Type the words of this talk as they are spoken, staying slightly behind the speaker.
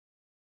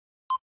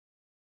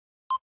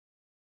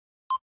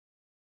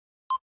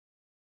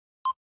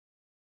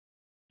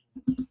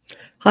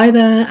Hi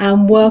there,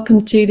 and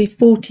welcome to the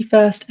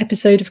 41st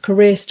episode of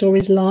Career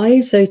Stories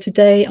Live. So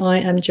today I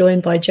am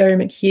joined by Gerri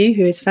McHugh,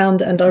 who is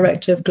founder and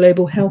director of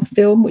Global Health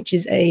Film, which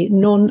is a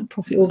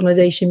non-profit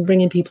organisation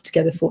bringing people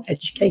together for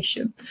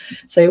education.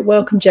 So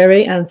welcome,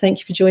 Gerri, and thank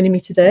you for joining me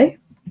today.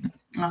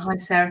 Hi,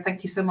 Sarah.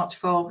 Thank you so much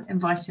for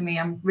inviting me.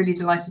 I'm really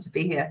delighted to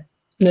be here.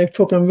 No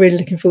problem. I'm really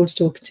looking forward to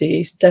talking to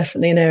you. It's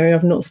definitely an area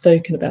I've not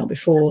spoken about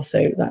before,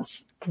 so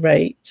that's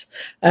great.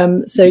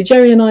 So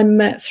Gerri and I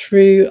met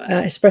through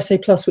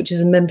Espresso Plus, which is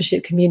a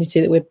membership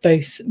community that we're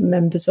both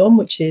members on,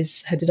 which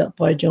is headed up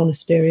by John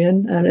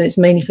Asperian, and it's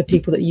mainly for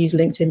people that use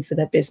LinkedIn for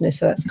their business.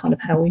 So that's kind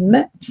of how we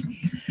met.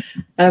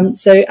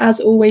 So as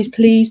always,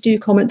 please do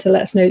comment to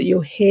let us know that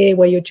you're here,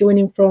 where you're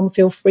joining from.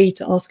 Feel free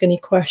to ask any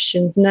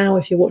questions now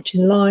if you're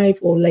watching live,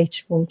 or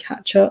later on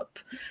catch up.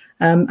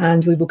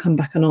 And we will come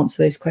back and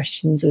answer those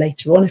questions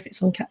later on if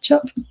it's on catch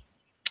up.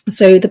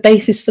 So the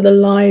basis for the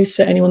lives,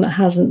 for anyone that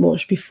hasn't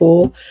watched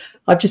before,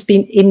 I've just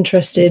been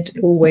interested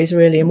always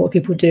really in what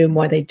people do and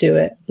why they do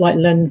it, like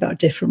learning about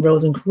different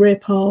roles and career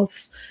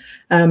paths.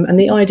 And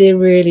the idea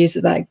really is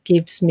that that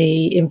gives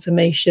me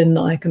information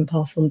that I can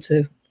pass on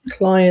to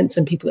clients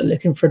and people that are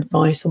looking for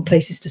advice on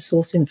places to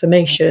source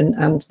information.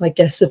 And my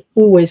guests have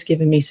always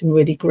given me some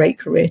really great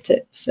career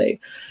tips. So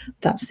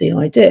that's the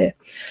idea.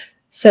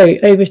 So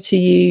over to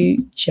you,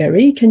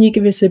 Gerri. Can you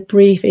give us a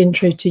brief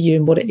intro to you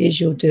and what it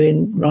is you're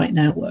doing right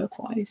now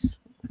work-wise?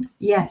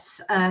 Yes,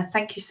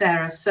 thank you,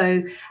 Sarah.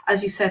 So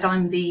as you said,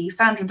 I'm the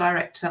founder and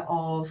director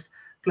of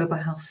Global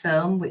Health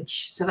Film,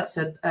 that's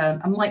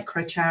a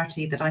micro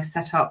charity that I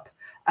set up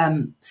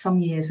some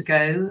years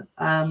ago.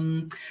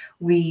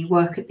 We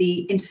work at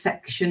the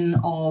intersection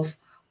of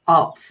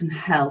arts and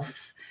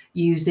health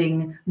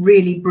using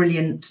really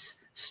brilliant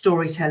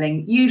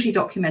storytelling, usually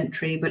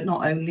documentary, but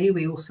not only.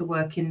 We also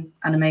work in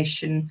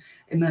animation,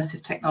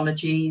 immersive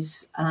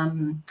technologies,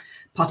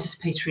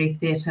 participatory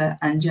theatre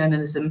and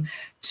journalism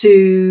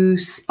to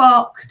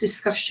spark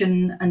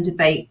discussion and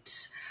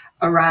debate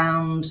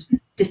around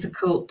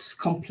difficult,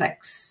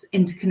 complex,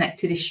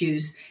 interconnected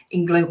issues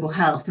in global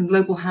health. And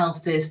global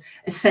health is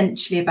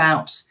essentially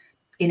about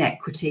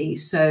inequity.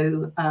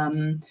 So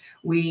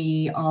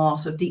we are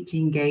sort of deeply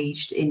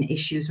engaged in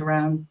issues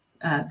around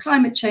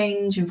climate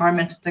change,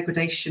 environmental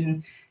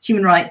degradation,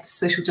 human rights,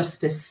 social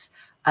justice,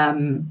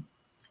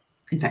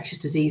 infectious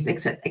disease,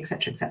 etc.,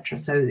 etc., etc.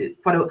 So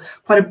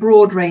quite a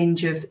broad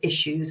range of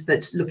issues,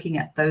 but looking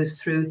at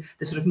those through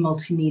the sort of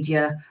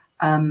multimedia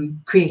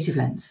creative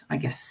lens, I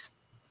guess.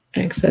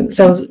 Excellent.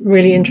 Sounds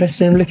really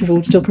interesting. I'm looking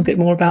forward to talking a bit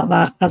more about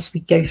that as we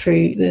go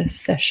through the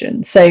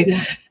session. So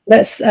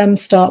let's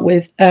start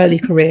with early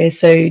careers.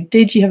 So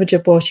did you have a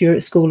job whilst you were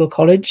at school or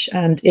college?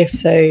 And if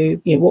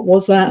so, what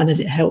was that? And has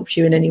it helped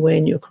you in any way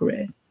in your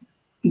career?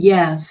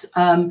 Yes.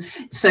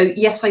 So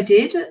yes, I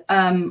did.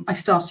 I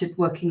started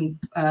working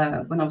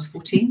when I was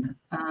 14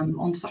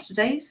 on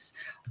Saturdays,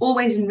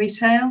 always in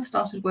retail,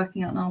 started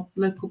working at our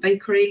local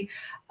bakery.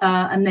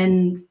 And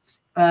then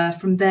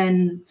from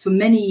then, for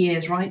many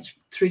years, right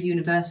through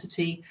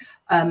university,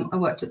 I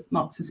worked at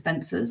Marks and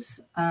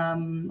Spencer's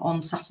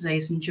on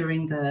Saturdays and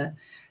during the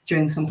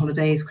summer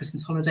holidays,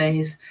 Christmas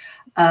holidays,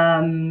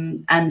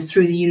 and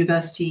through the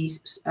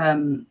university's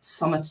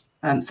summer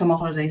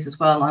holidays as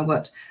well. I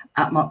worked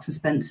at Marks and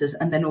Spencer's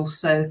and then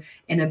also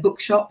in a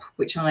bookshop,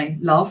 which I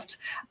loved.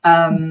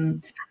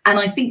 And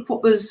I think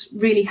what was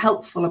really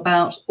helpful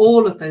about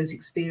all of those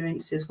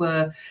experiences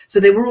so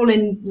they were all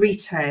in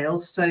retail.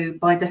 So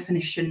by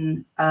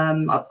definition, I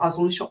was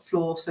on the shop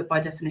floor. So by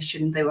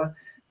definition, they were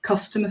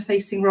customer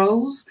facing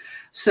roles.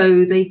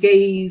 So they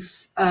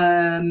gave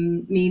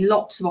me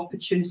lots of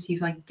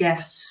opportunities, I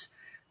guess,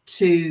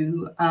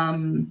 to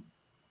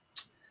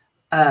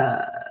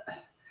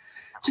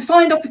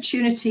find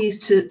opportunities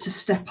to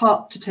step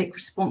up, to take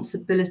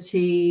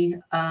responsibility.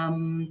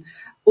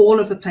 All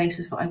of the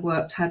places that I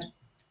worked had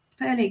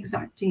fairly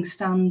exacting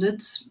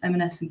standards,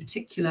 M&S in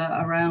particular,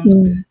 around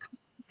customer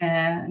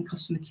care and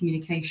customer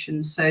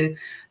communication. So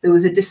there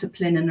was a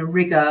discipline and a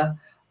rigour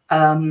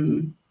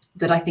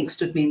that I think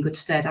stood me in good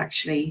stead,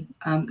 actually,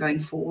 going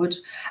forward.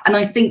 And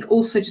I think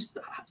also just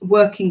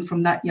working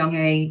from that young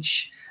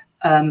age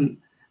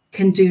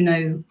can do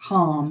no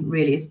harm,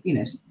 really.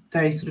 It's,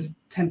 very sort of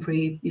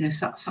temporary,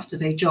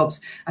 Saturday jobs.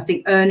 I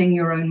think earning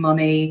your own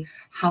money,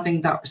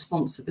 having that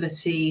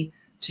responsibility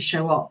to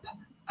show up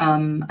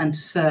and to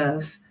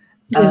serve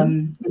is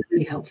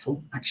really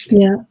helpful,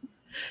 actually. Yeah.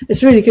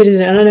 It's really good,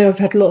 isn't it? And I know I've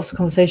had lots of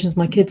conversations with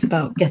my kids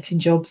about getting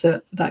jobs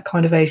at that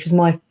kind of age, because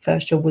my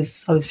first job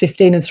was, I was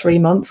 15 and 3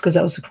 months, because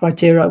that was the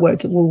criteria. I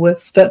worked at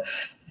Woolworths, but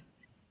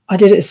I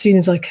did it as soon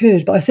as I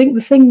could. But I think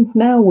the thing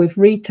now with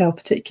retail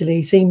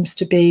particularly seems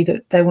to be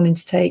that they're wanting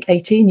to take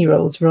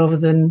 18-year-olds rather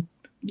than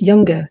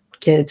younger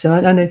kids.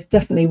 And I know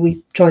definitely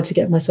we tried to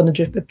get my son a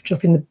job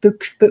in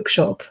the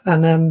bookshop,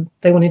 and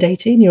they wanted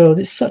 18-year-olds.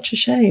 It's such a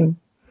shame.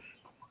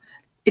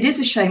 It is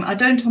a shame. I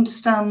don't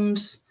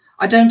understand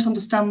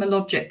the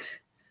logic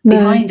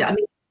behind it. I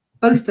mean,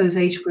 both those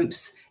age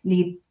groups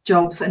need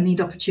jobs and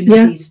need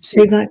opportunities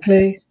to develop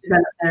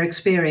their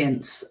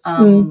experience.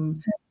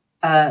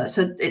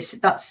 So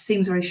that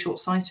seems very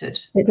short-sighted.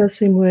 It does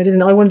seem weird,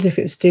 isn't it? I wondered if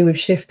it was to do with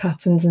shift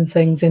patterns and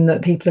things, in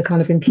that people are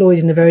kind of employed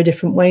in a very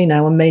different way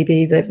now, and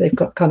maybe they've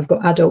got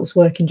adults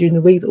working during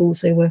the week that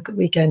also work at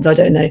weekends. I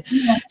don't know.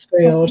 Yeah, it's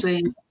very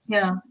probably.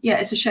 odd. Yeah,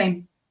 it's a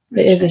shame.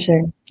 It is a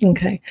shame.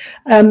 Okay.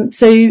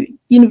 So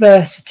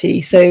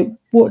university. So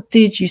what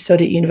did you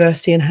study at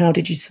university, and how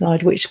did you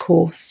decide which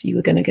course you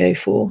were going to go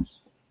for?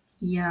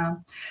 Yeah.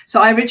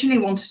 So I originally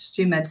wanted to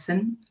do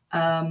medicine,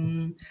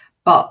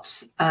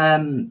 but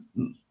the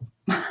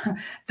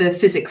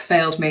physics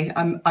failed me.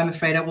 I'm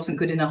afraid I wasn't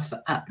good enough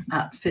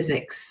at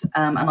physics,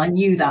 and I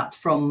knew that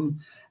from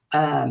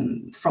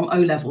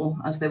O level,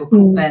 as they were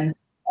called then,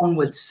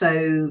 onwards.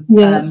 So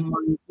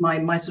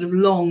my sort of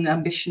long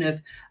ambition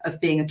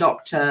of being a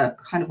doctor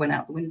kind of went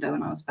out the window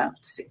when I was about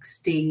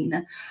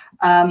 16.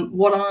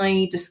 What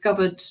I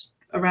discovered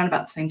around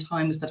about the same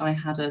time was that I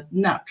had a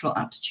natural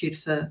aptitude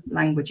for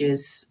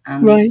languages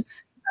and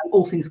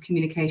all things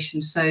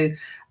communication. So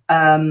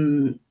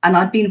and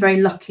I'd been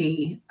very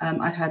lucky.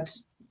 I'd had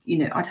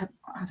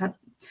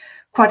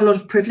quite a lot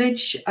of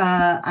privilege,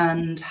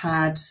 and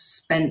had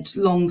spent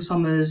long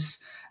summers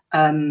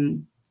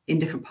in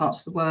different parts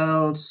of the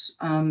world.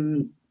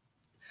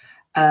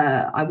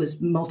 I was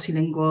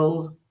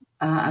multilingual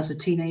as a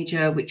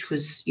teenager, which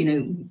was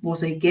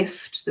a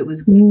gift that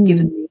was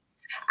given me.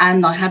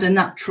 And I had a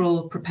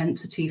natural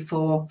propensity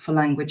for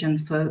language and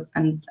for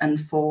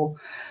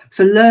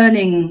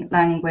learning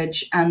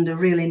language, and a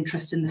real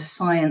interest in the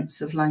science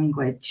of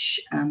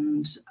language.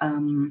 And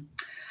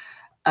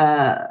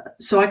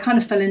so I kind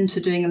of fell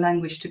into doing a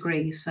language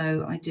degree.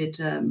 So I did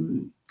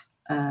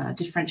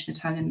French and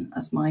Italian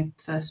as my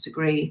first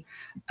degree.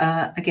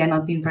 Again,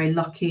 I've been very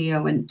lucky.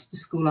 The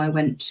school I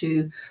went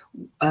to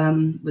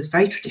was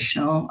very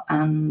traditional,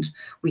 and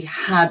we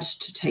had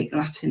to take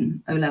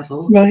Latin O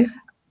level.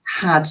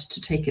 Had to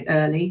take it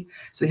early,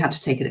 so we had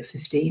to take it at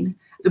 15.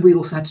 We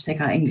also had to take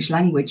our English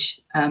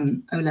language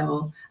O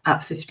level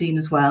at 15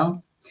 as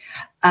well.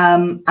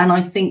 And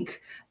I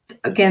think,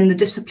 again, the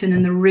discipline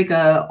and the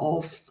rigor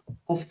of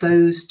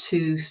those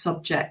two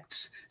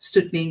subjects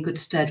stood me in good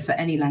stead for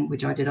any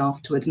language I did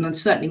afterwards. And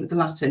certainly with the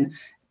Latin,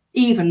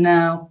 even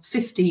now,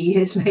 50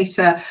 years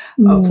later,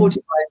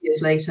 45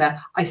 years later,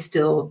 I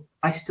still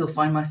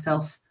find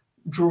myself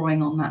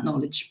drawing on that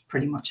knowledge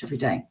pretty much every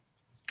day.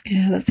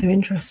 Yeah, that's so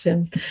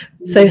interesting.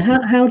 So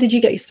how did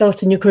you get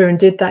started in your career, and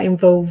did that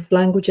involve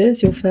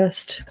languages, your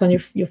first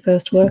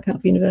work out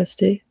of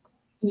university?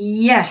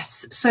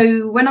 Yes.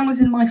 So when I was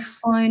in my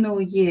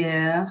final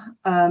year,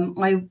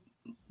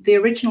 the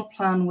original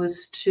plan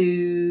was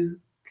to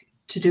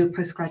do a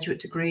postgraduate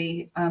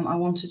degree. I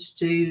wanted to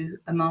do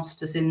a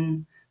master's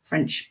in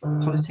French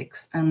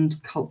politics and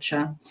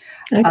culture.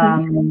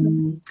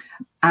 And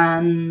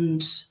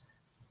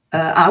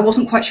I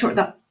wasn't quite sure at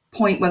that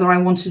point whether I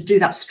wanted to do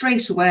that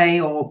straight away,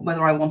 or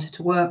whether I wanted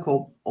to work,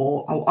 or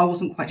I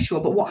wasn't quite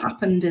sure. But what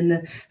happened in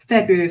the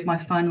February of my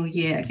final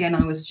year, again,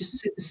 I was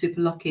just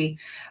super lucky.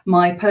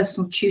 My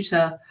personal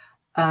tutor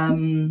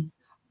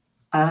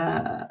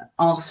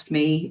asked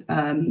me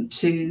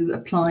to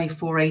apply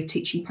for a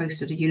teaching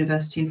post at a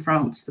university in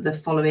France for the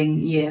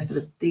following year,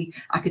 for the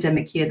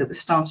academic year that was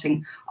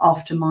starting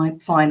after my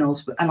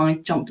finals, and I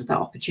jumped at that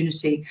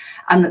opportunity.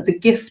 And that the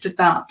gift of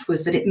that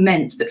was that it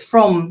meant that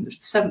from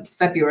 7th of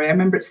February, I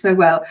remember it so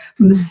well,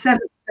 from the 7th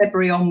of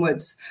February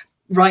onwards,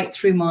 right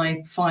through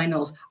my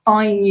finals,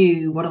 I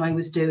knew what I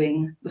was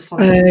doing the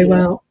following year.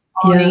 Wow.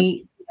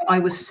 I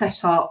was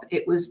set up.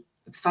 It was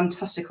a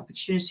fantastic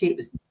opportunity. It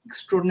was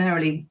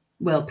extraordinarily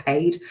well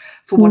paid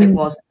for what it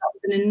was. That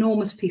was an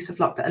enormous piece of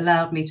luck that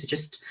allowed me to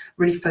just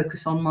really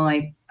focus on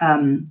my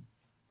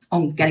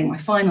on getting my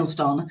finals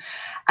done.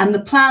 And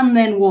the plan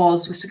then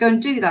was to go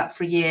and do that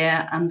for a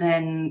year, and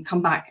then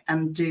come back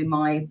and do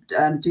my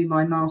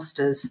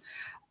master's,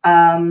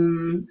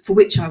 for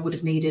which I would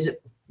have needed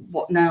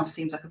what now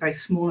seems like a very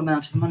small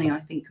amount of money, I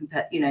think,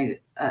 compared,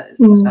 it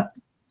was about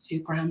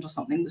 £2,000 or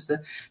something was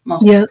the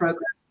master's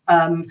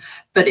program.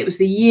 But it was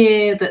the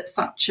year that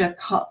Thatcher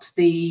cut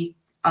the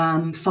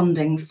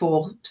funding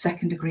for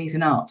second degrees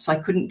in arts, so I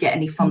couldn't get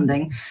any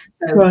funding.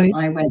 So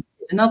I went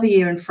another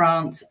year in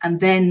France, and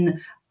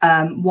then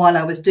while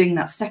I was doing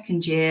that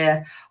second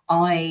year,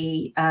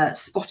 I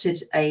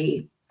spotted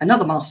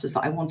another master's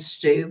that I wanted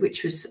to do,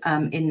 which was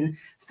in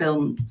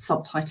film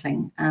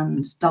subtitling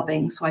and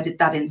dubbing. So I did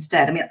that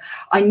instead. I mean,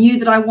 I knew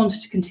that I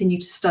wanted to continue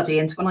to study,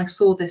 and so when I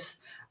saw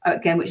this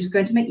again, which is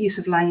going to make use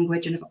of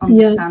language and of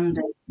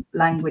understanding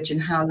language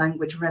and how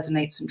language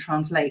resonates and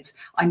translates,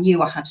 I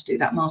knew I had to do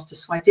that master.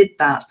 So I did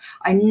that.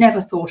 I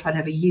never thought I'd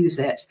ever use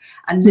it,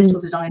 and little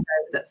did I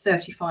know that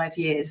 35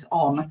 years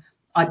on,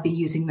 I'd be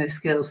using those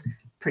skills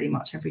pretty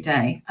much every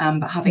day,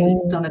 but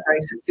having done a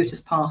very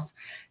circuitous path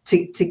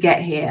to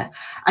get here.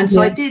 And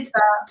so I did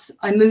that.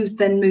 I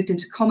moved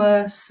into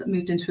commerce,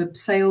 moved into a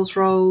sales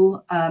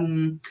role.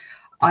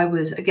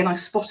 I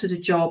spotted a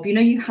job.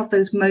 You have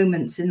those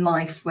moments in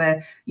life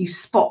where you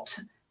spot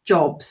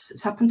jobs.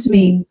 It's happened to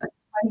me a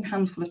tiny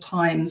handful of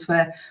times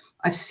where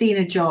I've seen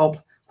a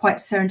job quite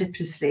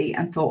serendipitously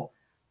and thought,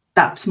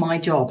 that's my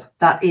job.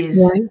 That is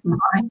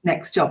my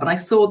next job. And I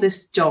saw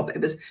this job.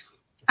 It was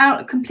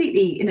out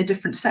completely in a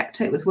different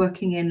sector. It was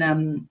working in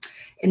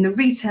the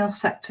retail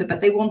sector,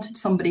 but they wanted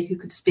somebody who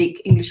could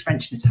speak English,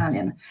 French, and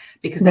Italian,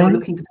 because they were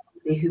looking for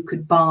somebody who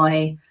could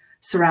buy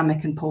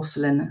ceramic and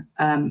porcelain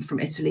from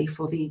Italy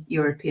for the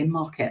European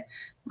market.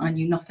 I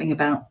knew nothing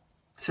about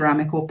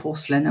ceramic or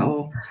porcelain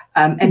or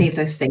any of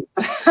those things,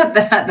 but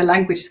I had the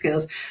language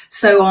skills.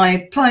 So I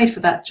applied for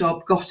that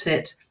job, got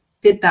it,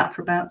 did that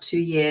for about 2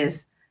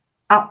 years,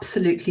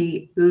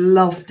 absolutely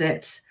loved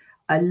it.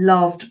 I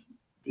loved,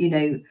 you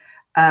know,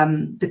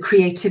 the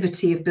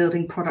creativity of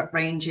building product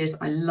ranges.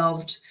 I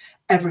loved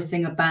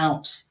everything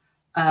about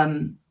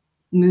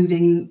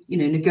moving, you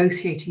know,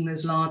 negotiating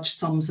those large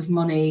sums of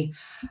money.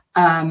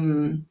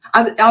 I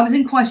was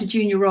in quite a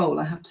junior role,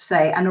 I have to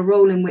say, and a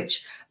role in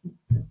which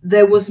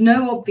there was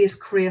no obvious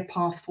career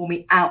path for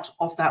me out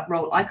of that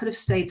role. I could have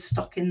stayed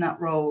stuck in that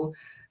role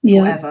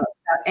forever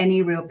without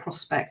any real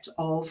prospect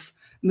of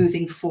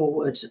moving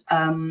forward.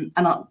 And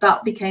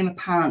that became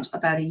apparent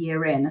about a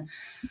year in.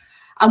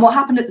 And what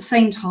happened at the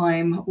same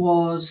time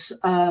was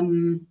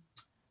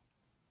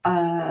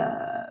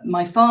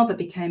my father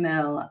became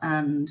ill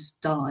and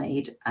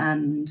died,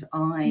 and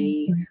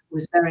I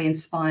was very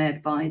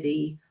inspired by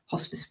the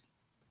hospice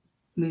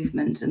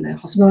movement and the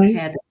hospice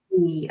care that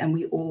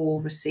we all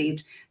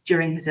received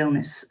during his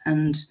illness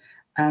and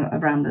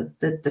around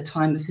the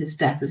time of his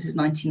death. This is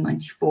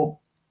 1994.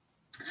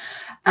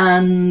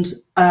 And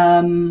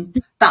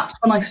that's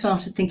when I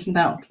started thinking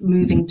about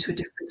moving to a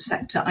different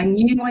sector. I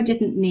knew I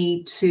didn't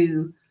need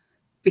to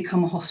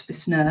become a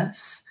hospice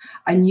nurse.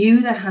 I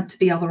knew there had to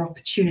be other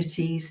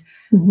opportunities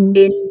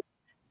in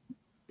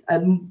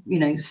you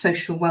know,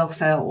 social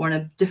welfare or in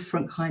a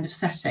different kind of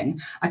setting.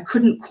 I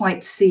couldn't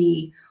quite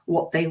see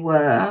what they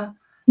were.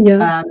 I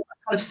kind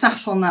of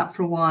sat on that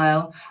for a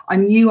while. I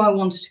knew I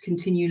wanted to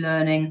continue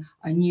learning.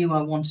 I knew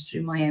I wanted to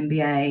do my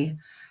MBA.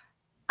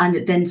 And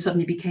it then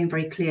suddenly became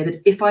very clear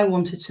that if I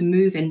wanted to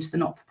move into the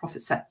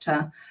not-for-profit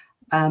sector,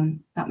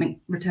 that meant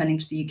returning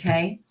to the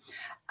UK.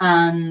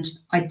 And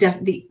I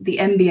definitely, the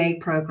MBA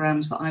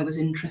programs that I was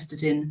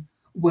interested in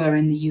were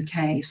in the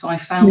UK. So I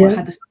found I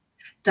had this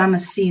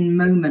Damascene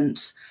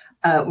moment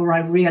where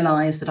I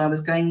realized that I was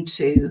going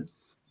to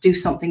do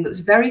something that was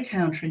very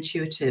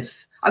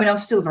counterintuitive. I mean, I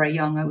was still very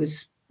young. I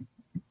was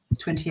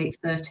 28,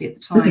 30 at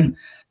the time.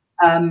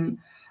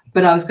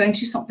 But I was going to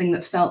do something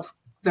that felt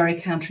very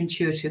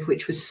counterintuitive,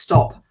 which was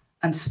stop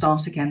and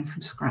start again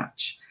from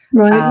scratch.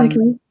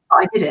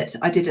 I did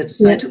it.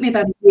 So it took me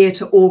about a year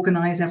to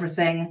organize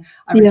everything.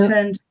 I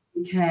returned to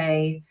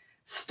the UK,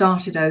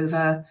 started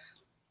over.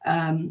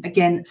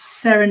 Again,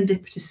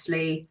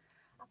 serendipitously,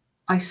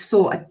 I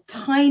saw a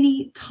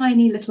tiny,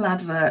 tiny little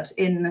advert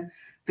in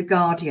The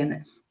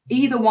Guardian,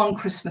 either one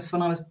Christmas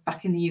when I was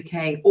back in the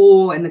UK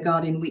or in The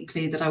Guardian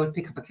Weekly that I would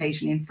pick up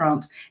occasionally in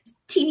France.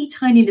 Teeny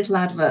tiny little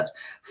advert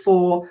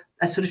for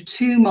a sort of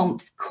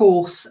 2-month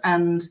course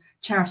and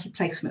charity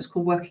placement. It's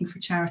called Working for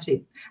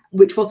Charity,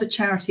 which was a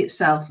charity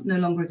itself, no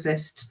longer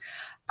exists.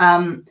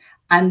 And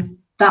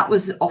that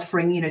was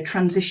offering, you know,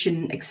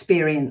 transition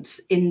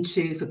experience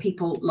into, for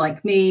people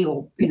like me,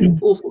 or, you know,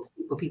 all sorts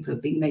of people who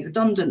have been made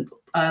redundant,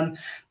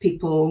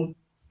 people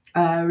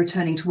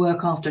returning to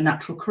work after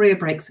natural career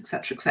breaks,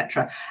 etc.,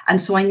 etc.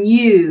 And so I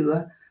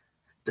knew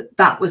that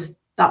that was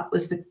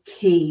the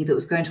key that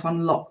was going to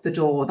unlock the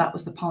door. That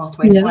was the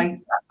pathway. So I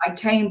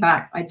came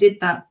back, I did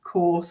that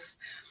course,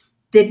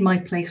 did my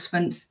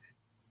placement,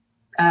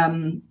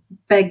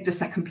 begged a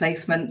second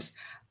placement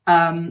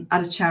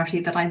at a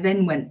charity that I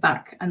then went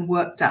back and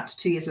worked at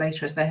 2 years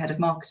later as their head of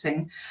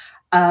marketing,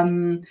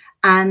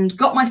 and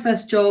got my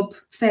first job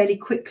fairly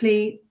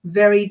quickly,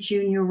 very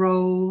junior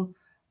role,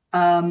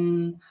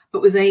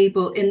 but was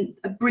able, in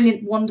a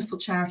brilliant, wonderful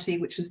charity,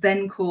 which was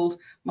then called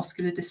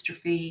Muscular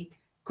Dystrophy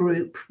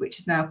Group, which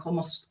is now called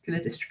Muscular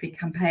Dystrophy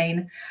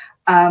Campaign,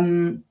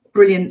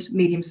 brilliant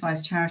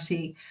medium-sized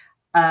charity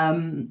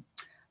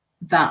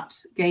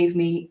that gave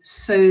me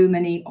so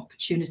many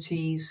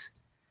opportunities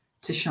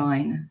to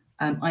shine.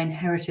 I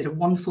inherited a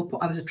wonderful,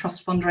 I was a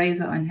trust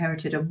fundraiser, I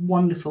inherited a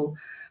wonderful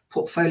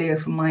portfolio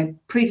from my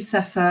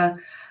predecessor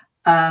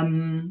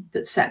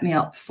that set me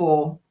up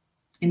for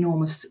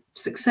enormous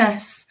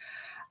success.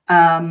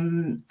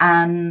 And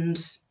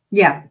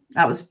yeah,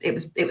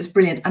 it was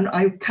brilliant. And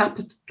I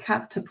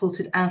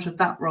catapulted out of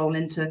that role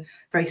into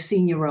very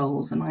senior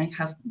roles. And I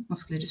have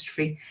Muscular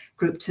Dystrophy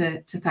Group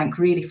to thank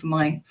really for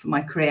my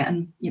career,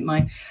 and you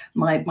know,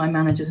 my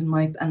managers and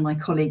my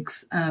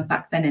colleagues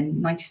back then in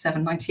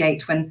 97,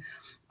 98 when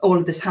all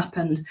of this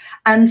happened.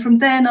 And from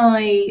then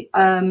I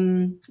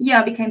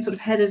became sort of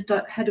head of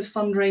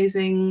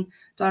fundraising,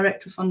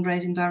 director of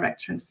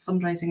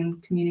fundraising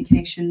and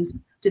communications.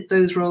 Did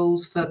those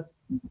roles for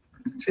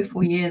 3 or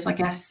 4 years, I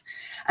guess,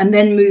 and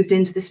then moved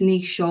into this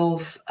niche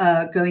of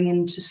going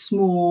into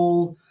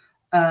small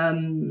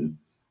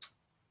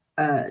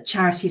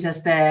charities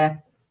as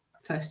their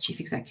first chief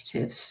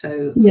executive.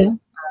 So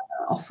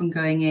often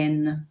going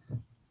in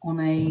on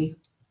a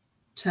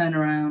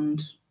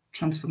turnaround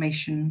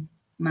transformation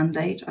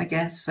mandate, I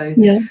guess. So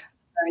yeah,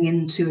 going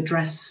in to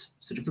address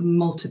sort of a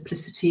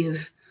multiplicity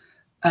of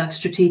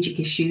strategic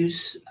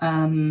issues.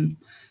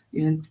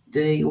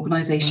 The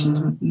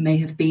organisation may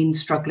have been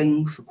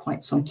struggling for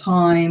quite some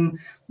time.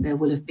 There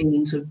will have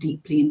been sort of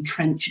deeply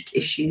entrenched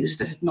issues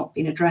that had not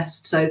been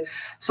addressed. So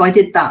I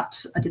did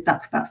that. I did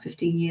that for about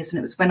 15 years, and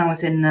it was when I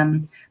was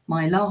in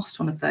my last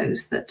one of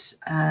those that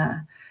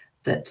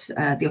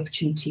the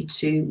opportunity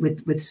to,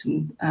 with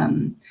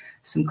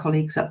some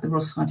colleagues at the Royal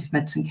Society of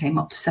Medicine, came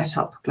up to set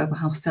up Global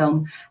Health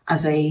Film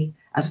as a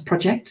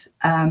project,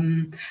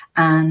 and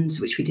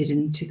which we did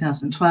in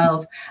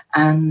 2012,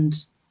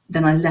 and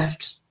then I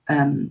left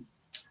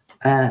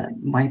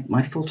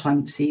my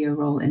full-time CEO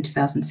role in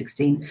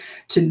 2016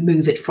 to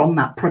move it from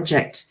that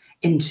project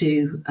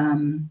into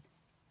a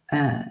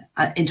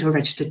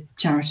registered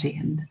charity,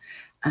 and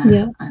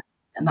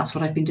that's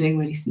what I've been doing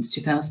really since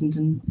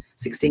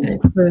 2016.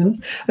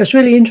 Excellent. It's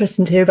really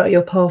interesting to hear about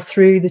your path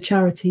through the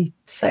charity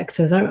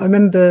sector. I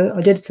remember I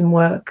did some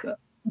work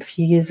a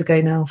few years ago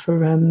now for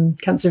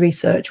cancer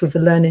research with the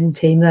learning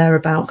team there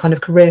about kind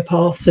of career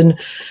paths, and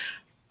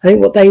I think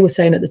what they were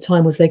saying at the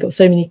time was they got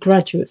so many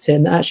graduates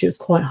in that actually it was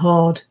quite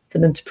hard for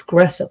them to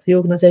progress up the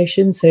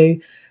organisation. So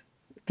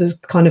the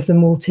kind of the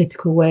more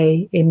typical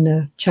way in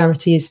a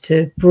charity is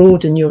to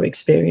broaden your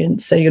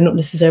experience. So you're not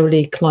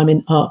necessarily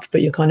climbing up,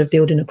 but you're kind of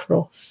building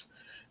across.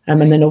 And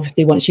then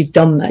obviously once you've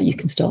done that, you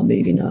can start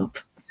moving up.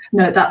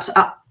 No, that's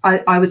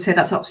I would say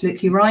that's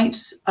absolutely right.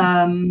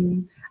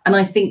 And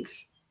I think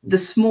the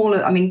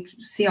smaller, I mean,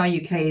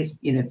 CI UK is,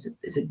 you know,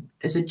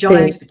 is a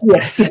giant. Big,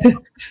 yes.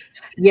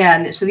 Yeah,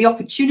 and so the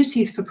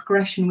opportunities for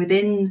progression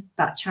within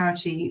that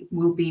charity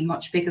will be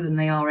much bigger than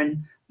they are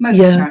in most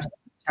charities.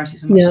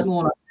 Charities are much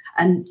smaller,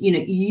 and you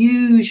know,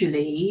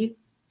 usually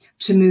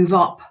to move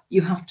up,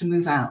 you have to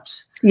move out.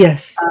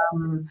 Yes,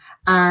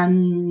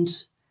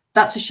 and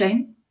that's a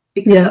shame,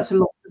 because that's a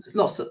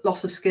loss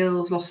of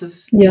skills, loss of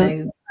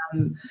you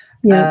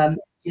know,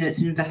 it's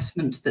an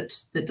investment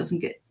that doesn't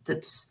get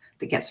that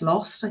gets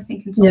lost, I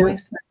think, in some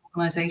ways for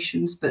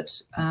organisations,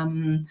 but.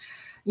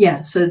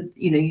 Yeah, so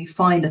you know, you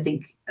find, I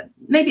think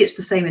maybe it's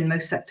the same in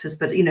most sectors,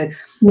 but you know,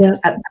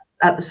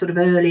 at the sort of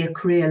earlier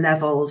career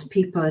levels,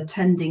 people are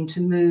tending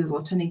to move,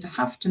 or tending to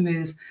have to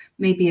move,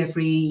 maybe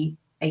every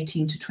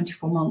 18 to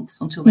 24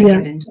 months until they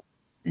get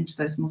into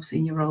those more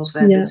senior roles,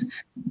 where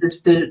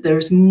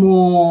there's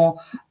more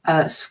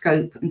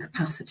scope and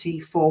capacity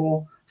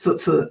for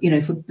you know,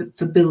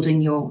 for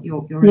building your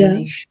own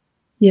niche.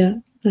 Yeah.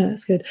 No,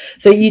 that's good.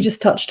 So you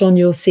just touched on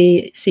your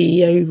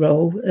CEO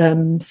role,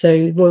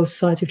 so Royal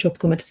Society of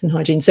Tropical Medicine and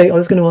Hygiene. So I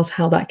was going to ask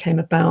how that came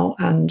about,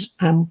 and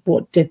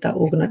what does that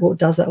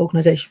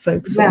organisation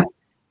focus on?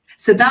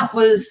 So that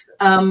was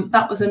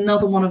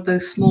another one of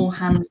those small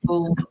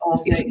handfuls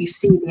of, you know, you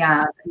see the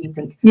ad and you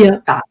think,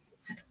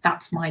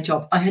 that's my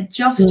job. I had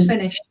just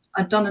finished.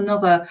 I'd done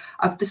another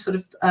of this sort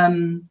of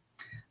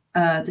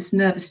this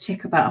nervous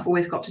tick about I've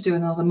always got to do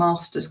another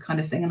master's kind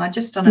of thing, and I'd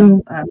just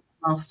done a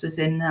master's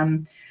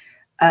in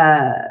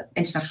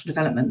international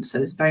development, so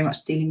it's very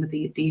much dealing with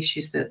the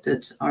issues that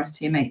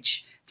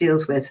RSTMH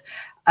deals with,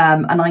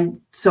 and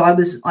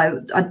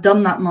I'd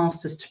done that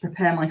master's to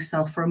prepare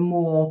myself for a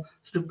more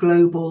sort of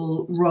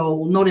global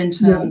role, not in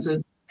terms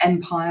of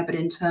empire, but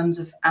in terms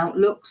of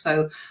outlook.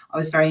 So I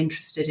was very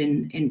interested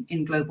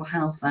in global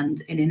health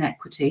and in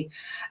inequity,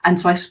 and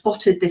so I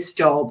spotted this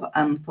job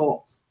and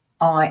thought,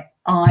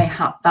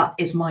 that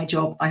is my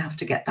job. I have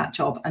to get that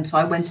job, and so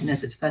I went in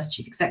as its first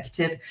chief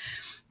executive.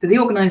 The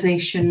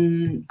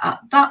organisation at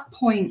that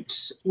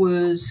point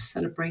was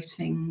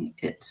celebrating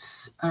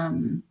its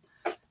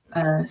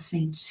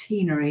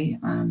centenary,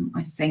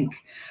 I think.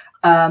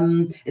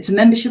 It's a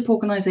membership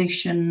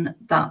organisation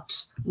that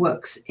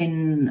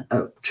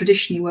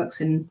traditionally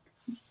works in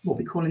what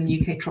we call in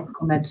the UK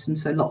tropical medicine,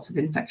 so lots of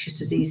infectious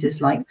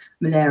diseases like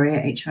malaria,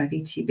 HIV,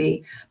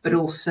 TB, but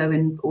also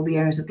in all the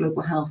areas of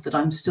global health that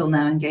I'm still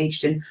now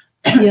engaged in,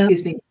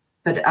 excuse me,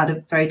 but at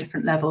a very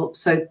different level.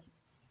 So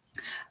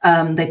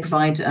they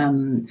provide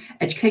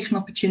educational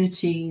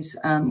opportunities,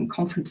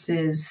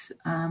 conferences,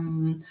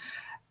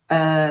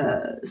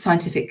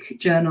 scientific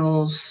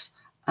journals,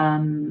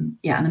 and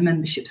a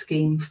membership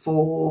scheme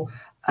for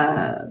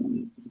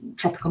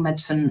tropical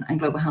medicine and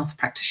global health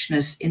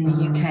practitioners in the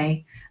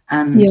UK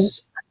and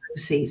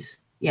overseas.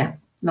 Yeah,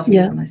 lovely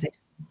organisation.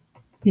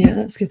 Yeah,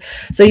 that's good.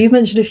 So you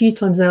mentioned a few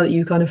times now that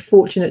you were kind of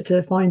fortunate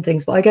to find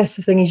things, but I guess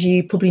the thing is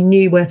you probably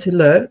knew where to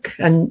look,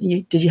 and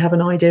did you have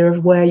an idea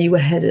of where you were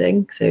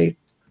heading? So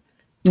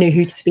knew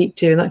who to speak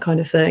to and that kind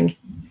of thing.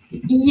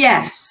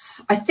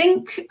 Yes, I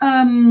think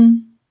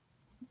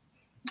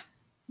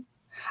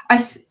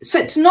so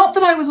it's not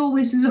that I was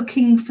always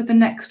looking for the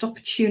next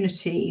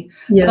opportunity,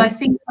 but I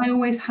think I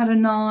always had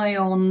an eye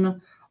on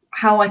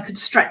how I could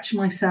stretch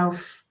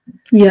myself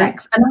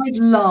next. And I've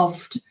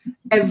loved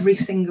every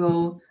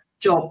single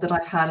job that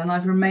I've had, and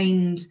I've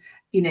remained,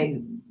 you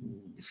know,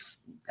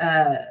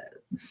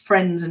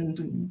 friends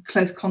and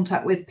close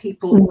contact with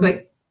people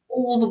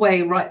all the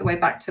way, right the way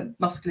back to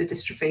muscular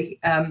dystrophy.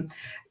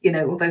 You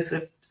know, although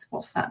sort of,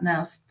 what's that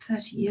now,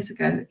 30 years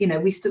ago, you know,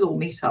 we still all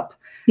meet up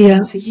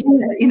once a year,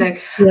 you know.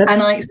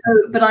 And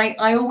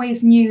I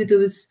always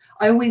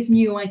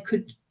knew I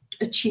could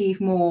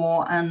achieve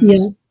more and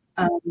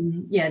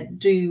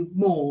do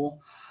more.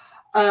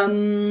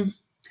 And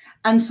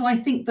so I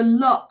think the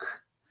luck,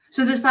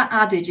 so there's that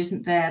adage,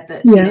 isn't there,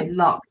 that you know,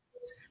 luck,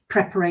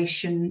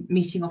 preparation,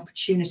 meeting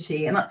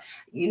opportunity, and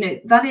you know,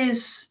 that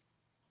is,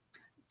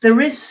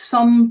 there is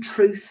some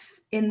truth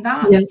in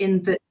that,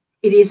 in that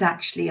it is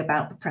actually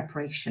about the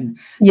preparation.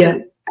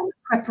 So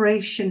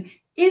preparation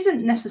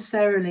isn't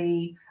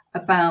necessarily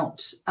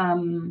about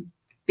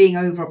being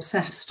over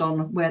obsessed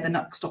on where the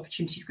next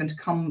opportunity is going to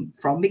come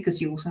from,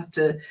 because you also have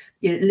to,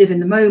 you know, live in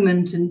the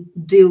moment and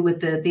deal with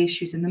the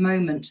issues in the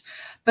moment.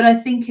 But I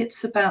think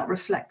it's about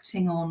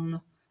reflecting on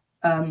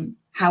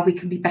how we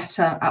can be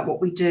better at what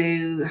we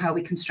do, how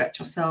we can stretch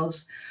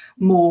ourselves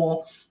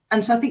more.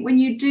 And so I think when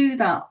you do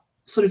that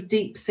sort of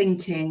deep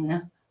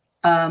thinking,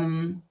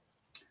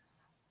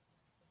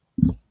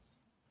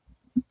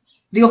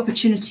 the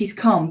opportunities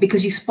come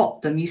because you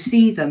spot them, you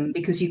see them,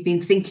 because you've been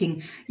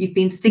thinking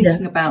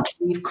about,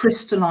 you've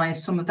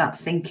crystallized some of that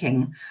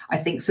thinking, I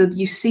think. So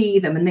you see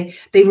them and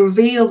they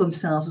reveal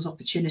themselves as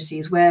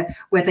opportunities where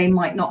they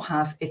might not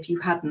have if you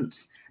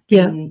hadn't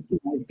been, you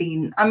know,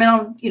 I mean,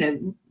 I'm, you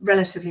know,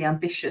 relatively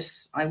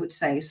ambitious, I would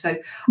say. So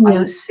I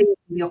was seeing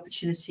the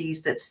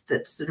opportunities that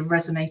sort of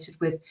resonated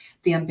with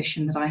the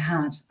ambition that I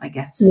had, I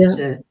guess,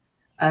 to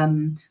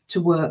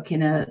work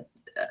in a,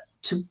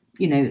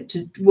 you know,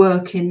 to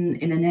work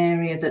in an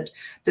area that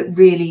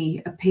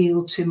really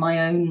appealed to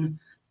my own,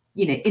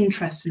 you know,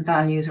 interests and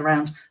values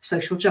around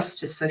social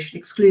justice, social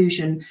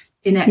exclusion,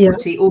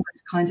 inequity, all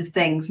those kinds of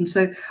things. And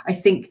so I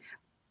think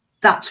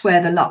that's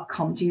where the luck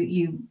comes.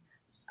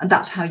 And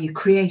that's how you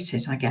create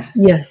it, I guess.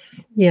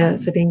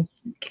 So being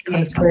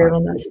kind of clear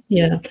on that.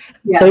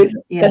 So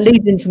that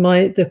leads into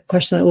the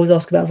question I always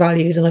ask about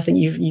values, and I think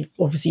you've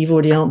obviously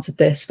already answered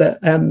this, but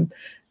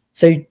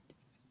so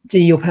do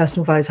your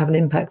personal values have an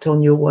impact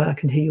on your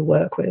work and who you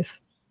work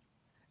with?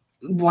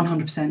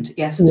 100%,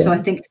 yes. So I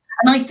think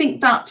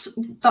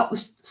that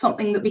was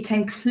something that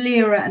became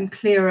clearer and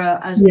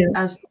clearer as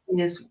the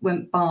years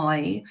went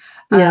by.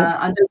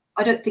 I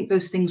don't think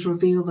those things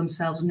reveal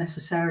themselves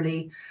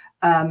necessarily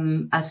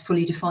as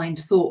fully defined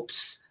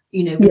thoughts,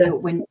 you know,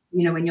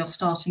 when you're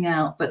starting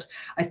out, but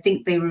I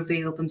think they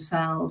reveal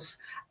themselves,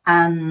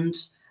 and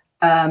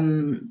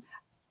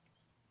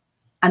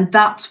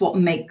that's what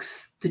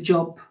makes the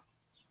job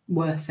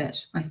worth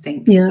it, I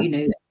think.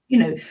 You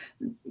know,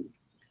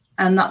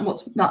 and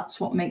that's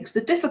what makes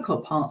the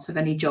difficult parts of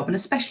any job, and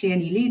especially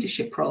any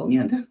leadership role,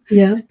 you know,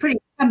 it's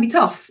can be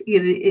tough,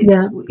 you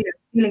know,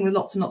 dealing with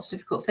lots and lots of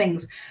difficult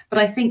things. But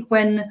I think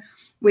when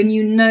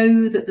you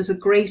know that there's a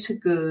greater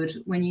good,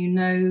 when you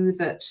know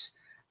that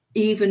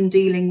even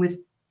dealing with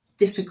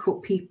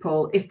difficult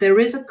people, if there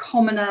is a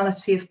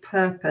commonality of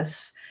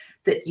purpose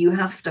that you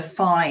have to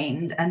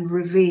find and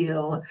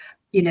reveal,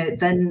 you know,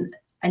 then,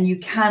 and you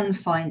can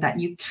find that,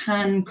 you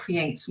can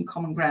create some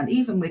common ground,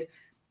 even with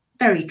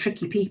very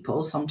tricky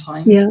people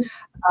sometimes,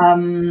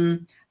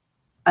 then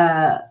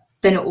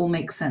it all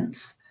makes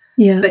sense.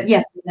 But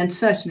yes, and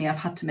certainly I've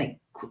had to make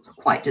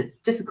quite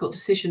difficult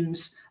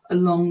decisions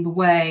along the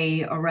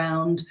way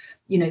around,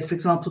 you know, for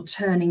example,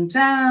 turning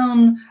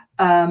down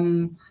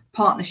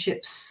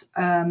partnerships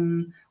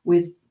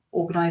with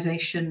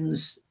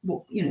organizations,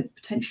 what, you know,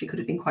 potentially could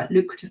have been quite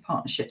lucrative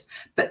partnerships,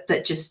 but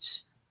that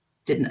just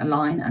didn't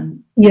align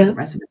and resonate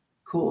with the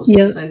cause.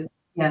 So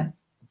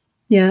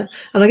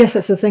and I guess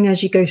that's the thing,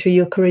 as you go through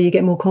your career, you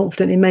get more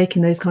confident in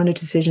making those kind of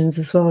decisions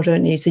as well,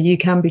 don't you? So you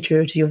can be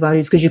true to your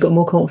values because you've got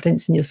more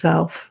confidence in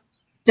yourself.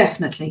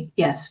 Definitely,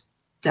 yes,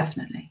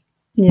 definitely.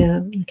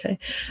 Okay.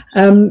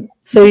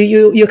 So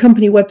your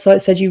company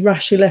website said you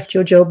rashly left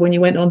your job when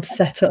you went on to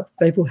set up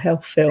Global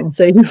Health Film.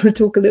 So you want to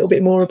talk a little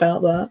bit more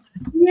about that?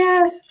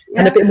 Yes.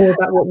 And a bit more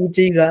about what you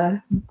do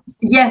there.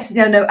 Yes,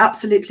 no,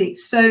 absolutely.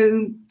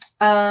 So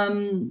I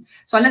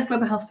left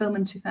Global Health Film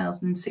in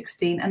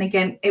 2016, and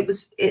again, it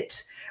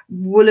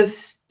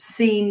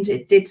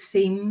did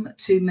seem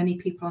to many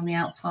people on the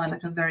outside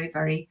like a very,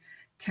 very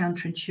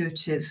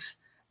counterintuitive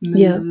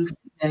move.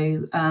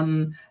 You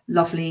know,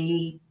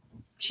 lovely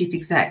chief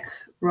exec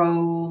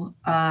role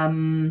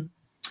that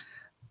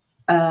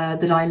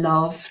I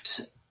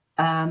loved,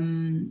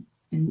 and,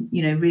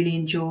 you know, really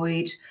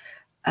enjoyed,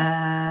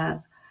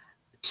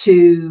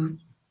 to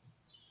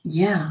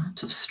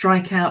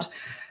strike out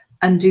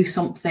and do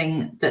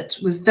something that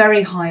was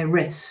very high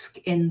risk,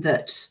 in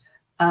that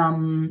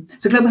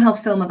so Global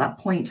Health Film at that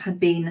point had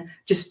been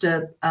just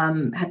it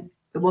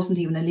wasn't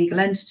even a legal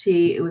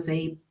entity, it was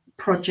a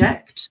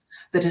project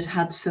that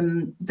had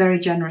some very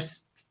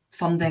generous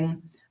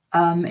funding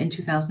in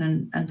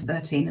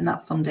 2013, and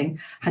that funding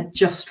had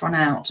just run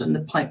out and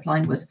the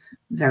pipeline was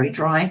very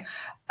dry,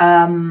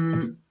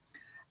 and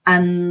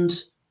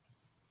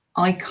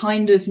I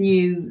kind of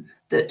knew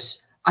that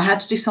I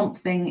had to do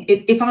something.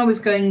 If I was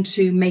going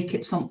to make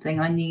it something,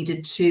 I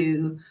needed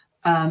to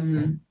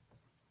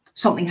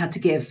something had to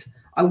give.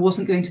 I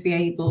wasn't going to be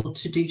able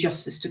to do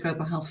justice to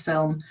global health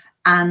film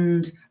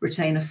and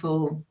retain a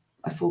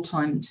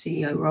full-time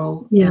CEO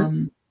role. Yeah.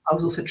 I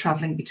was also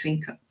traveling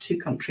between 2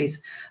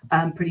 countries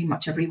pretty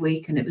much every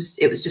week, and it was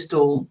just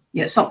all,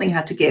 you know, something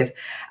had to give.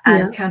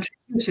 And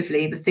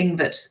counterintuitively, the thing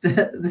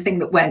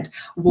that went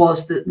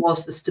was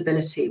the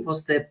stability,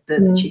 was the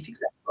chief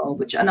exec role,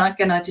 which, and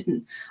again, I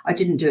didn't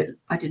do it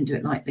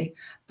lightly,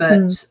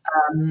 but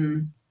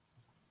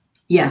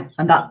yeah,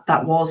 and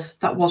that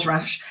was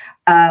rash.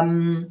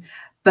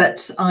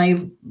 But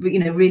I, you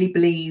know, really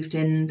believed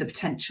in the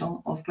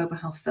potential of global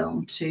health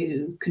film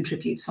to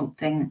contribute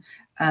something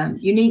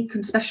unique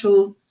and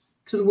special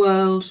to the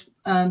world,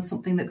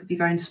 something that could be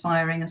very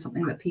inspiring and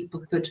something that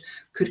people could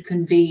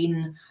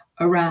convene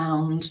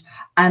around.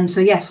 And so,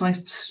 yes, so I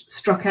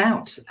struck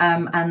out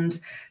and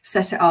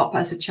set it up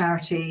as a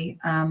charity.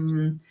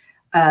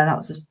 That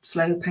was a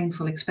slow,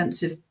 painful,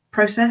 expensive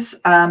process.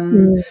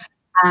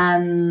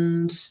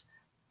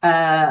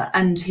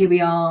 And here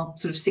we are,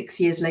 sort of 6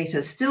 years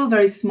later, still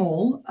very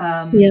small.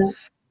 And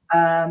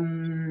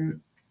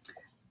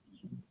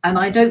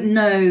I don't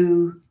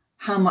know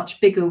how much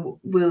bigger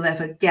we'll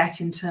ever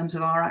get in terms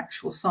of our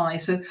actual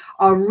size. So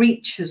our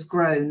reach has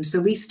grown.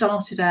 So we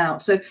started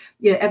out, so,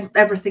 you know,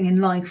 everything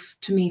in life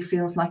to me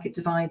feels like it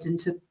divides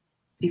into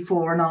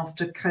before and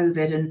after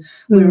COVID, and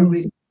we're a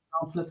really good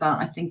example of that,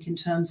 I think, in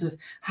terms of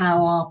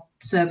how our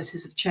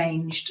services have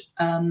changed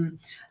and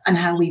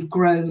how we've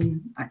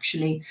grown,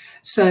 actually.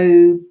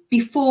 So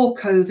before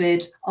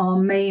COVID, our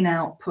main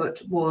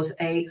output was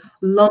a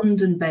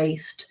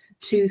London-based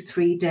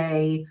 2-3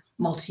 day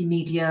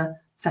multimedia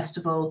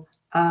festival,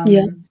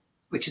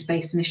 which was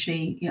based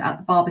initially, you know, at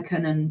the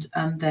Barbican and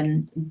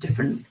then in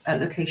different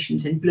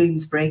locations in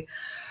Bloomsbury.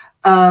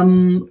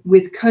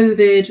 With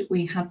COVID,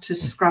 we had to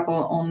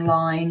scrabble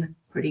online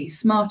pretty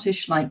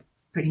smartish, like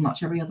pretty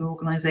much every other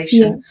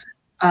organisation,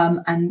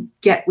 and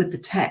get with the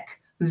tech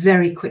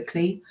very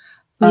quickly,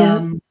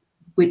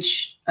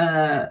 which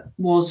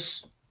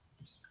was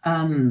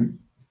a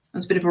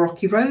bit of a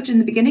rocky road in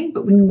the beginning,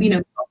 but we, you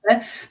know, got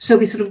there. So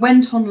we sort of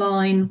went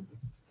online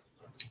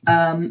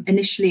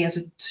initially as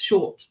a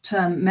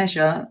short-term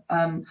measure.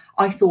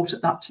 I thought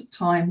at that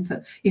time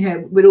that, you know,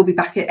 we'd all be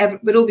back,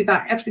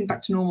 everything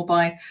back to normal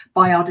by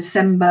our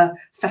December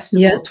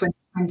festival of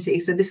 2020.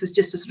 So this was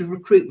just a sort of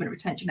recruitment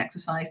retention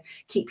exercise,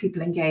 keep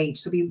people engaged.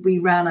 So we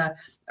ran a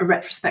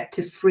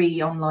retrospective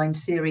free online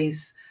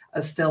series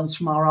of films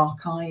from our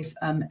archive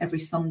every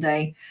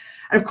Sunday.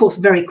 And of course,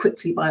 very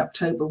quickly by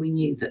October, we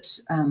knew that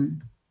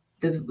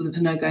there was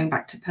no going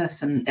back to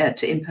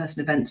in-person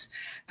events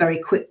very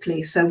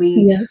quickly. So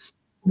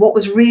what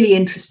was really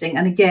interesting,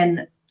 and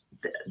again,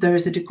 there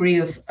is a degree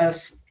of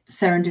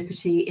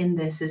serendipity in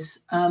this,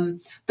 is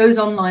those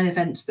online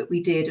events that we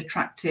did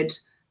attracted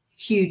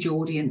huge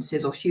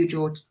audiences, or huge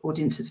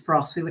audiences for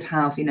us. We would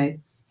have, you know,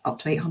 up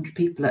to 800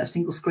 people at a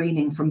single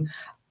screening from,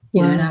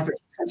 you know, an average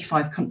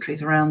 25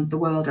 countries around the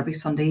world every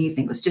Sunday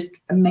evening. It was just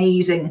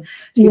amazing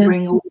to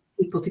bring all these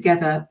people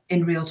together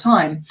in real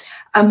time.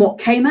 And what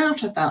came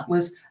out of that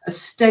was a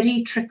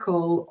steady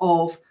trickle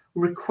of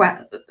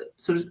requests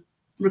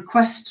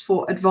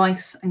for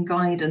advice and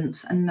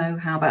guidance and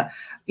know-how about,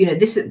 you know,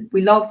 this,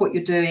 we love what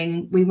you're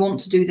doing, we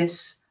want to do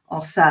this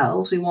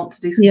ourselves, we want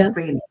to do some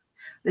screening.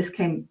 This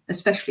came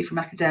especially from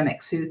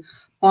academics who,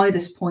 by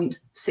this point,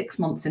 6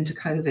 months into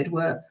COVID,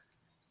 were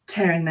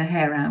tearing their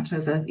hair out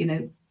over, you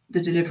know, the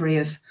delivery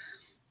of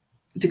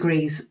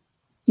degrees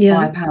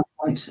via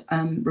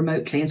PowerPoint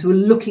remotely. And so we're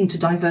looking to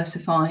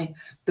diversify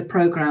the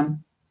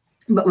programme,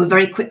 but we're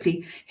very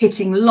quickly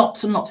hitting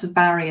lots and lots of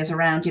barriers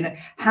around, you know,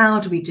 how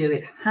do we do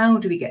it? How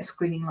do we get a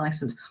screening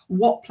licence?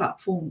 What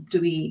platform do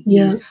we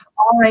use?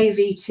 Our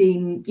AV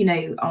team, you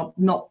know, are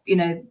not, you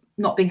know,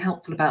 not being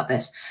helpful about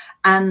this.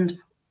 And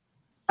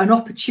an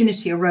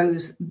opportunity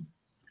arose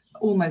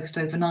almost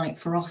overnight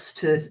for us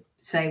to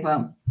say,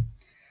 well,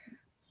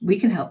 we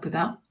can help with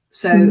that.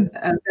 So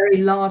a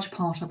very large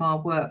part of our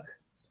work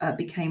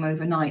became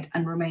overnight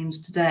and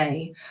remains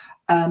today,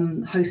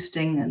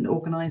 hosting and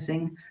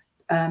organising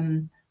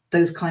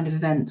those kind of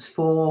events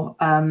for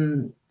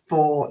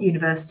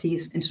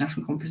universities,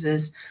 international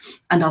conferences,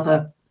 and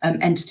other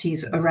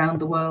entities around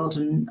the world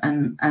and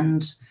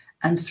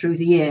through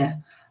the year.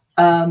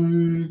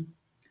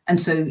 And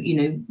so, you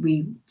know,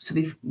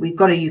 we've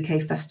got a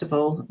UK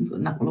festival,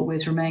 and that will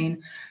always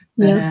remain.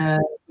 But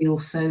we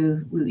also,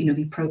 you know,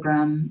 we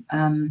programme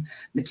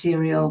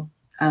material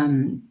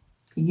in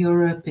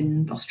Europe,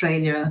 in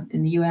Australia,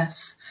 in the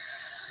US.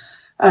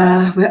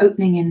 We're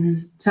opening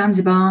in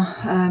Zanzibar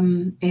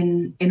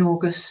in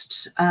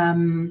August.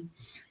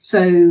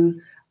 So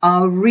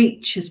our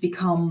reach has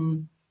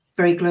become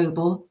very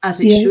global, as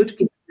it should,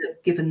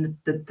 given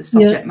the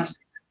subject matter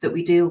that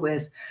we deal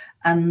with.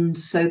 And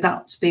so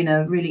that's been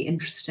a really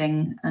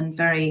interesting and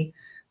very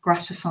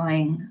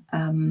gratifying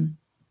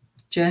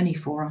journey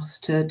for us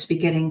to be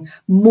getting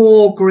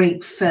more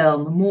great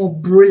film, more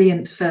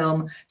brilliant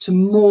film to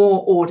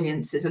more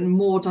audiences and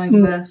more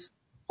diverse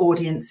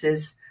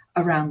audiences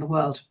around the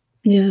world.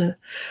 Yeah,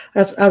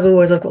 as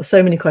always, I've got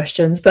so many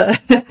questions, but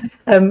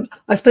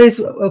I suppose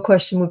a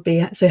question would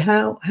be: so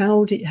how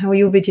are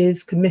your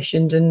videos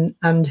commissioned,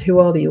 and who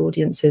are the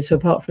audiences? So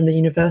apart from the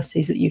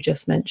universities that you've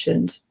just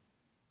mentioned.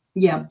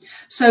 Yeah,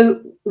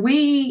 so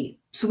we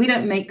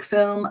don't make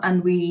film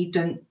and we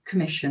don't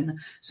commission.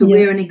 So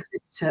we're an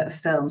exhibitor of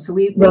film. So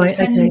we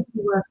tend to be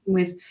working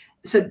with.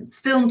 So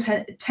film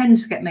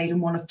tends to get made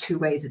in one of two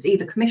ways. It's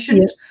either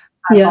commissioned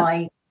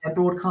by a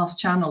broadcast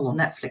channel or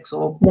Netflix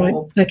or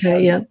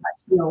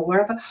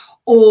wherever,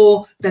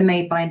 or they're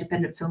made by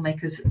independent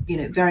filmmakers, you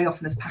know, very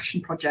often as passion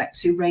projects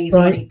who raise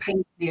money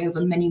painfully over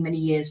many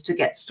years to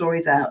get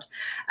stories out.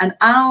 And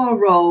our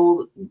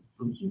role,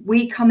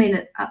 we come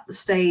in at the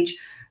stage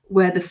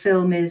where the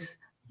film is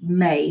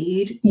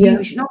made,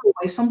 usually, not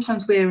always,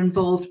 sometimes we're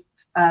involved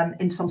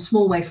in some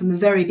small way from the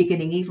very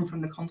beginning, even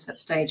from the concept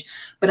stage.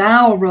 But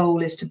our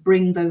role is to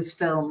bring those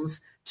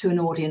films to an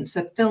audience.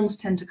 So films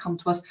tend to come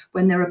to us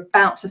when they're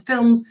about to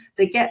films,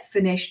 they get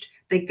finished,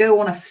 they go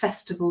on a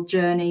festival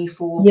journey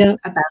for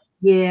about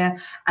a year,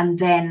 and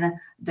then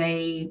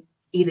they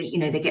either, you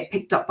know, they get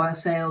picked up by a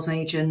sales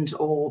agent,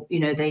 or, you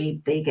know, they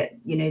get,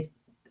 you know,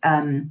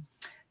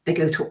 they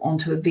go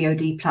onto a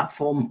VOD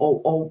platform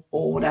or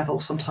whatever. Or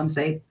sometimes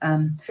they,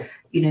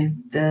 you know,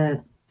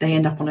 they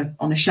end up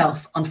on a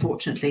shelf,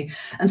 unfortunately.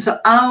 And so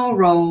our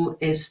role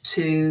is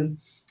to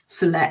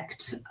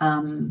select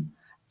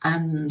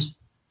and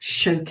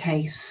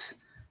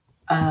showcase,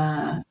 you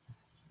know,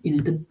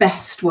 the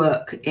best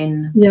work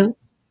in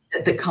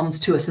that comes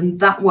to us, and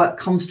that work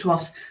comes to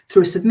us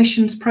through a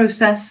submissions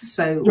process.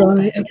 So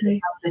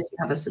you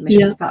have a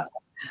submissions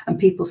platform, and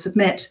people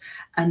submit,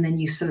 and then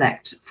you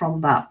select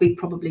from that. We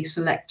probably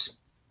select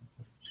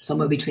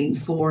somewhere between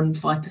 4 and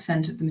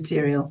 5% of the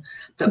material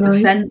that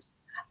was sent,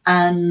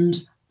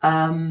 and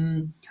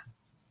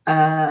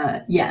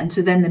and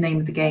so then the name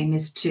of the game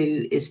is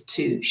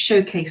to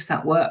showcase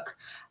that work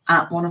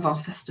at one of our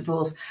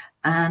festivals.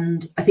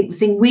 And I think the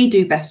thing we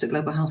do best at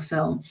Global Health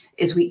Film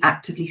is we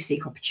actively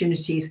seek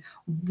opportunities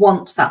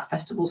once that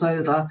festival's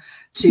over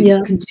to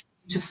continue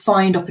to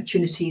find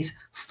opportunities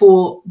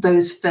for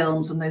those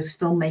films and those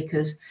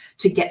filmmakers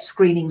to get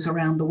screenings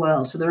around the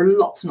world. So there are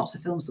lots and lots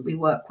of films that we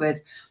work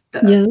with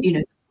that you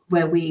know,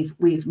 where we've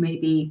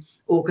maybe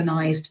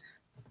organized,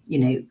 you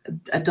know,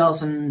 a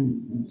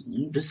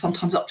dozen,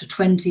 sometimes up to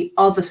 20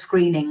 other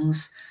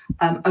screenings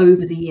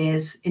over the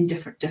years in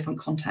different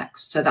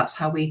contexts. So that's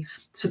how we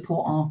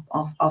support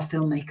our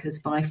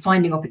filmmakers, by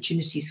finding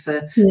opportunities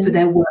for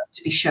their work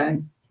to be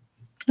shown.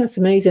 That's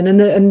amazing. And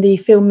the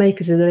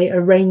filmmakers, are they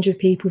a range of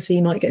people? So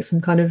you might get some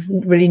kind of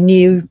really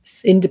new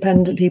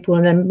independent people,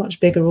 and then much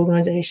bigger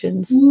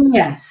organizations.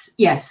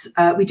 Yes,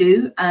 we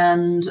do.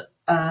 And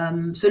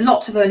so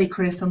lots of early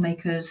career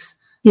filmmakers.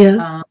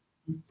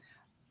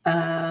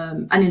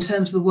 And in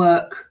terms of the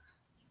work,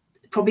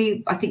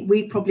 I think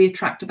we probably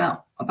attract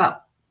about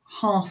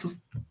half of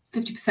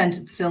 50%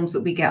 of the films that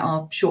we get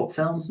are short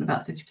films, and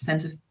about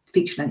 50% of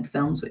feature length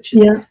films, which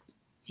is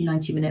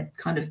 90-minute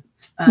kind of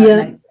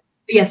length.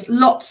 But yes,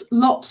 lots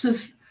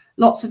of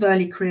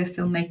early career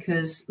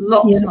filmmakers,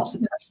 lots and lots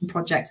of passion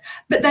projects,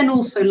 but then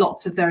also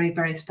lots of very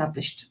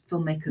established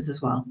filmmakers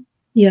as well.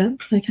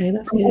 Okay,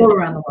 that's good. All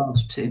around the world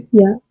too.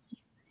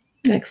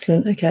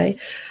 Excellent. Okay,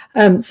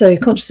 so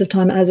conscious of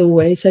time as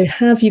always, so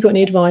have you got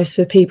any advice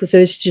for people? So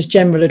this is just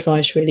general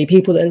advice, really,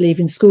 people that are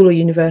leaving school or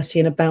university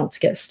and about to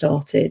get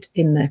started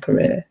in their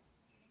career.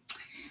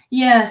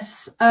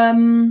 Yes,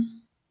 and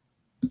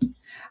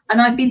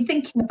I've been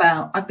thinking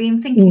about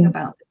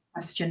this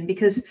question,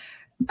 because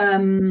I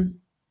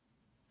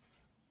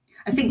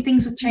think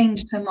things have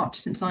changed so much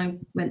since I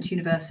went to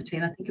university,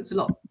 and I think it was a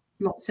lot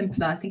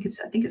simpler. I think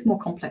it's more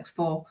complex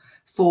for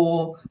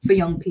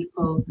young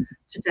people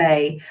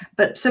today.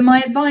 But so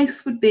my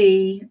advice would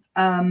be,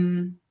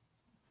 you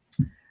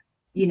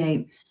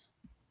know,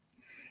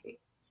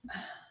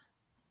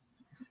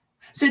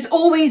 so it's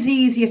always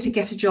easier to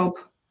get a job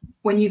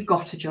when you've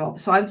got a job.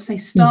 So I would say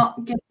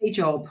get a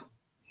job,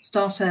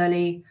 start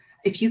early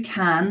if you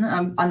can.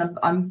 And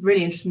I'm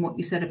really interested in what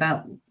you said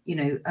about, you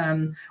know,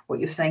 what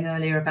you're saying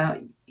earlier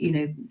about, you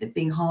know, it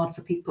being hard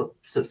for people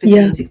sort of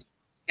 15 to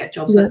get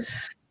jobs. But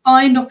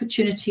find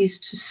opportunities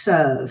to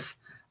serve,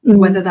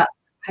 whether that's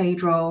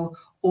paid role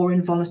or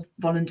in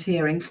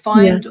volunteering.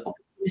 Find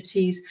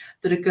opportunities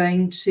that are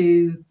going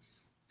to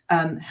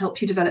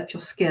help you develop your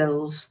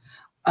skills,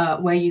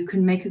 where you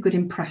can make a good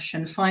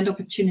impression. Find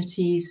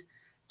opportunities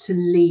to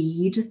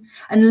lead,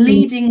 and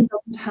leading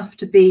doesn't have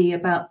to be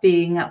about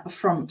being at the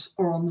front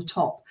or on the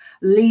top.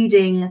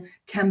 Leading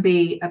can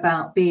be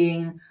about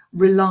being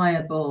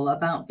reliable,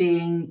 about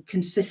being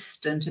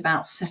consistent,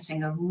 about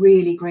setting a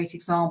really great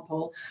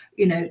example.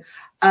 You know,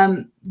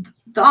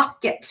 that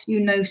gets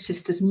you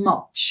noticed as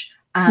much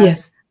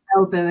as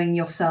elbowing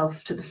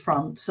yourself to the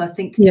front. So I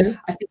think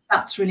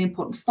that's really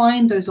important.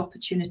 Find those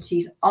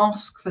opportunities,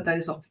 ask for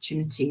those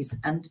opportunities,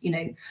 and you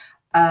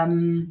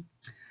know,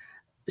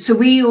 so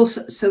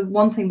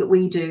one thing that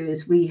we do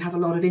is we have a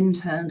lot of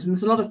interns, and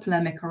there's a lot of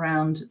polemic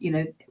around, you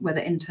know,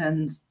 whether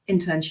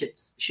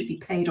internships should be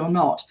paid or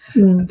not.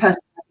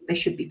 Personally, they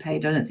should be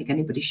paid. I don't think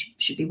anybody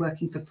should be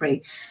working for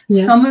free.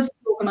 Yeah. Some of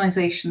the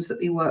organisations that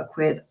we work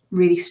with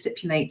really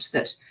stipulate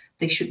that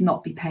they should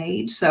not be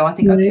paid. So I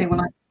think, okay,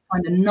 well, I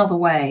find another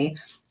way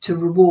to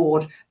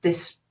reward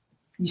this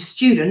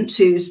student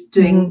who's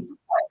doing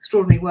quite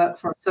extraordinary work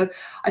for us. So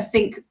I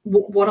think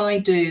what I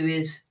do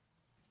is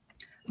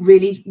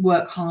really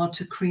work hard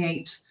to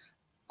create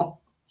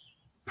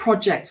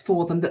projects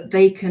for them that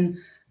they can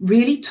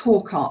really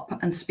talk up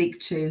and speak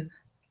to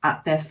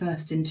at their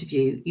first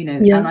interview, you know.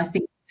 And I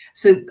think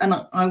so, and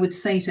I would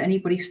say to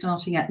anybody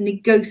starting out,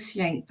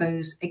 negotiate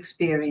those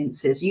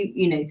experiences,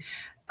 you know,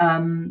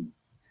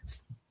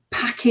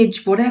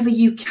 package whatever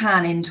you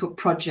can into a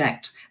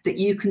project that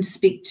you can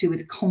speak to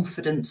with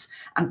confidence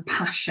and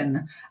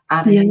passion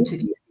at an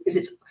interview, because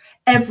it's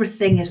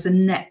everything is the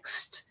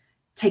next,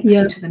 takes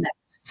you to the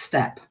next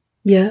step.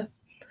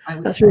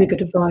 That's really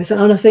good advice.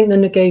 And I think the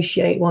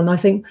negotiate one, I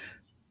think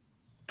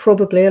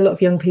probably a lot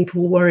of young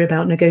people will worry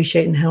about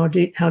negotiating, how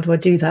do I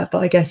do that,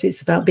 but I guess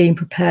it's about being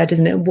prepared,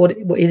 isn't it? What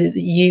is it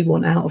that you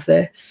want out of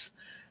this?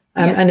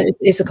 And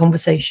it's a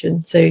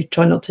conversation, so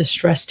try not to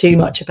stress too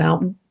much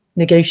about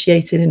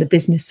negotiating in a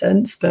business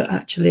sense, but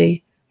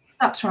actually,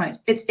 that's right,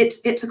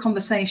 it's a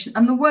conversation.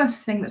 And the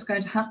worst thing that's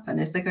going to happen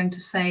is they're going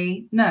to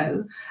say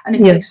no, and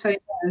if they say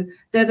no,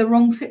 they're the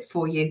wrong fit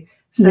for you.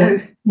 So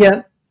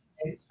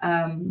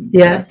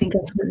I think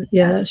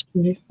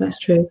that's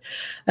true.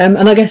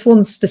 And I guess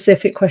one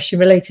specific question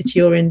related to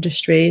your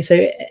industry,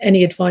 so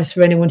any advice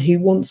for anyone who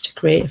wants to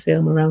create a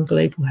film around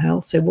global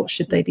health? So what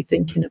should they be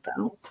thinking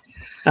about?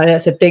 I know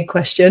it's a big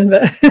question,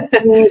 but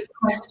big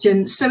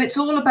question. So it's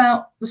all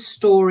about the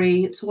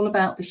story, it's all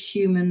about the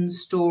human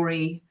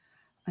story.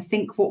 I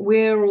think what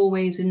we're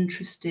always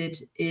interested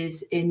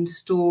is in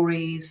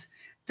stories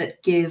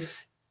that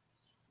give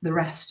the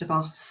rest of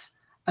us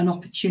an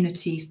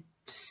opportunity to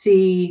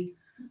see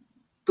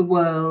the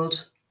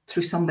world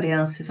through somebody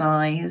else's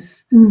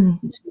eyes,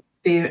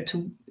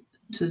 to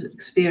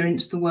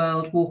experience the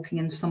world walking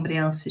in somebody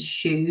else's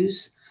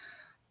shoes.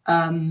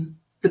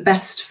 The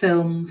best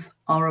films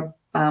are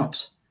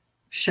about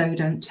show,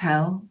 don't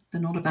tell.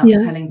 They're not about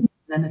telling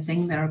people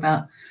anything. They're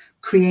about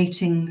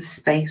creating the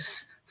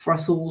space for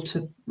us all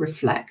to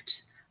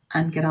reflect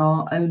and get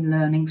our own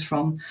learnings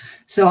from.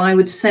 So I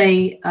would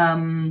say,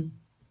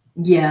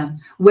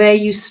 where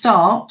you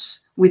start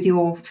with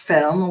your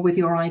film or with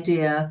your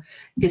idea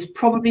is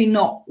probably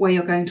not where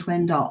you're going to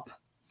end up.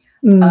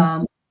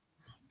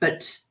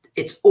 But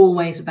it's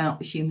always about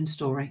the human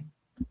story.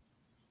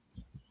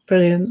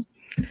 Brilliant.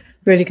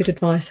 Really good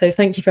advice. So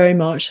thank you very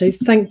much. So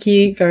thank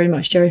you very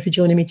much, Gerri, for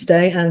joining me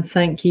today. And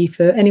thank you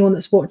for anyone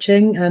that's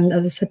watching. And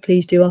as I said,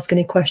 please do ask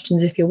any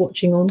questions if you're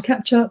watching on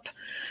catch up.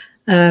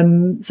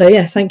 So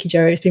yes, thank you,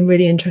 Gerri. It's been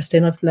really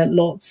interesting. I've learnt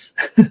lots.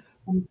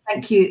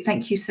 Thank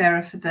you,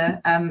 Sarah, for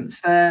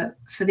the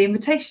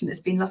invitation. It's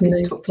been lovely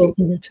to talk to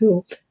you. At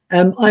all.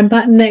 I'm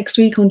back next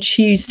week on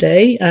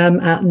Tuesday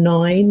at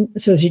 9.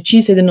 So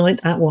Tuesday the 9th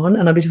at 1,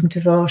 and I'll be talking to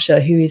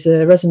Varsha, who is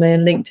a resume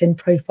and LinkedIn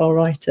profile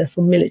writer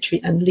for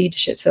military and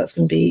leadership. So that's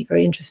going to be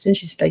very interesting.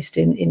 She's based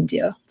in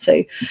India.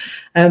 So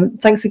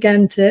thanks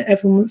again to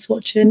everyone that's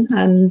watching,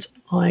 and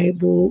I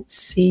will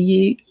see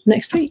you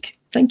next week.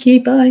 Thank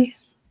you. Bye.